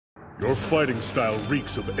Your fighting style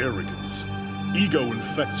reeks of arrogance. Ego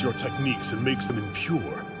infects your techniques and makes them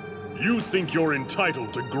impure. You think you're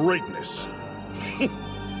entitled to greatness.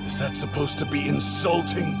 Is that supposed to be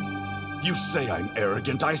insulting? You say I'm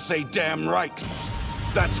arrogant, I say damn right.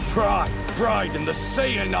 That's pride. Pride in the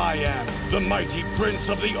Saiyan I am. The mighty prince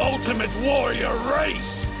of the ultimate warrior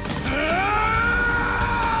race.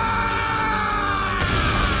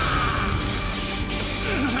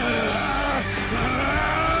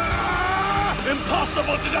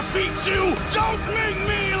 Impossible to defeat you! Don't make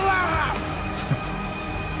me laugh!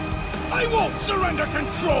 I won't surrender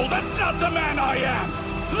control! That's not the man I am!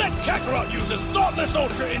 Let Kakarot use his thoughtless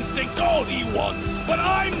Ultra Instinct all he wants! But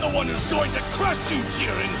I'm the one who's going to crush you,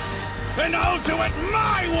 Jiren! And I'll do it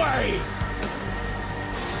my way!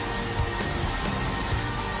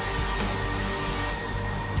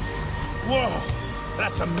 Whoa!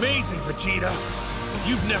 That's amazing, Vegeta!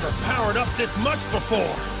 You've never powered up this much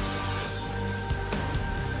before!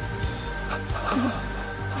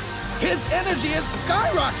 His energy is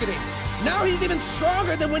skyrocketing! Now he's even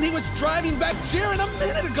stronger than when he was driving back Jiren a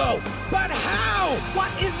minute ago! But how? What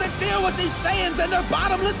is the deal with these Saiyans and their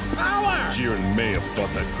bottomless power? Jiren may have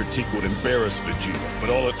thought that critique would embarrass Vegeta, but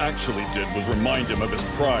all it actually did was remind him of his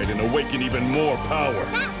pride and awaken even more power.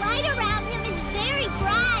 That light around him is very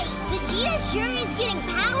bright! Vegeta sure is getting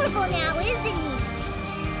powerful now, isn't he?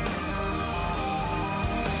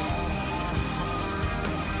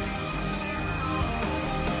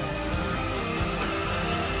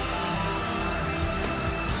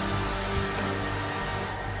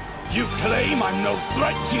 You claim I'm no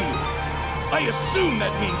threat to you. I assume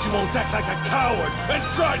that means you won't act like a coward and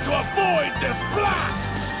try to avoid this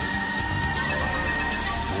blast!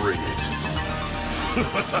 Bring it.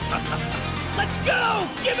 Let's go!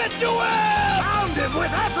 Give it to him! Pound him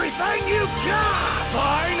with everything you've got!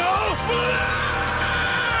 Final blast!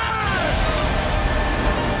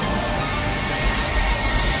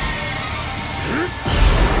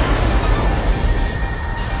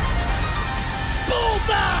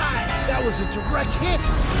 Bullseye! That was a direct hit!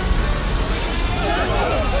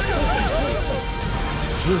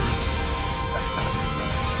 Jiren.